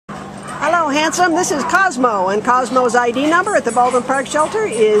handsome. This is Cosmo, and Cosmo's ID number at the Baldwin Park Shelter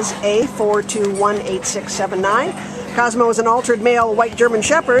is A4218679. Cosmo is an altered male white German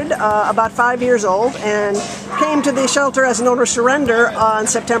Shepherd, about 5 years old, and came to the shelter as an owner surrender on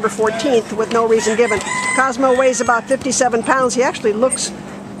September 14th with no reason given. Cosmo weighs about 57 pounds. He actually looks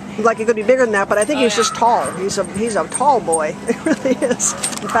like he could be bigger than that, but I think he's just tall. He's a tall boy. He really is.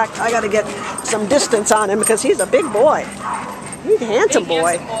 In fact, I got to get some distance on him because he's a big boy. He's a handsome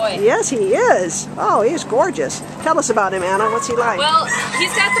boy. Yes, he is. Oh, he's gorgeous. Tell us about him, Anna. What's he like? Well,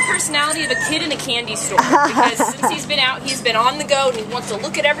 he's got the personality of a kid in a candy store. Because since he's been out, he's been on the go, and he wants to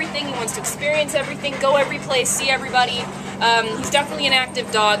look at everything. He wants to experience everything, go every place, see everybody. He's definitely an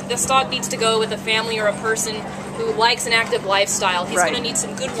active dog. This dog needs to go with a family or a person who likes an active lifestyle. He's going to need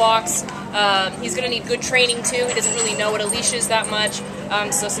some good walks. He's going to need good training too. He doesn't really know what a leash is that much.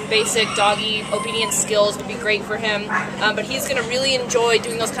 So some basic doggy obedience skills would be great for him. But he's going to really enjoy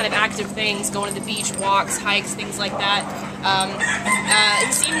doing those kind of active things, going to the beach, walks, hikes, things like that.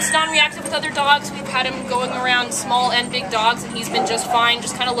 He seems non-reactive with other dogs. We've had him going around small and big dogs, and he's been just fine,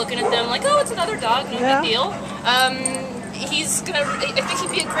 just kind of looking at them like, oh, it's another dog, no big deal. I think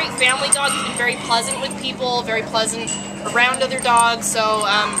he'd be a great family dog. He's been very pleasant with people, very pleasant around other dogs, so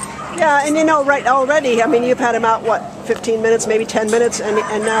yeah, and you know, right already, I mean, you've had him out, what, 15 minutes, maybe 10 minutes, and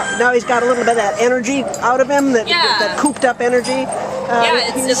now he's got a little bit of that energy out of him, that cooped up energy.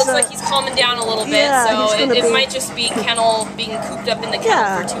 It looks like he's calming down a little bit, so it might just be kennel being cooped up in the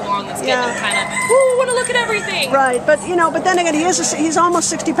kennel for too long that's getting him kind of, ooh, want to look at everything. Right, but you know, but then again, he's almost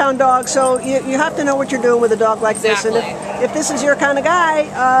 60-pound dog, so you have to know what you're doing with a dog like this, and if this is your kind of guy,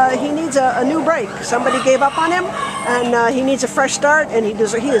 he needs a new break. Somebody gave up on him, and he needs a fresh start, and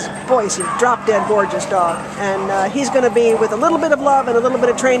he's a drop-dead gorgeous dog, and he's going to be, with a little bit of love and a little bit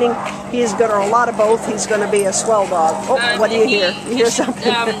of training, he's got a lot of both. He's going to be a swell dog. Oh, what do you hear? You hear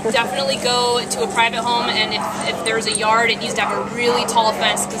something? Definitely go to a private home, and if the's a yard, it needs to have a really tall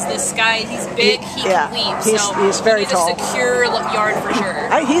fence, because this guy, he's big, he can leap, he's very tall. A secure yard for sure.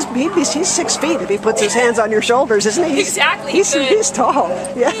 He's 6 feet if he puts his hands on your shoulders, isn't he? Exactly. He's tall.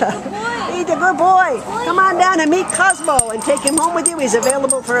 Yeah. He's a good boy. Come on down and meet Cosmo and take him home with you. He's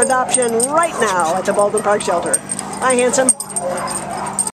available for adoption right now at the Baldwin Park Shelter. Bye, handsome.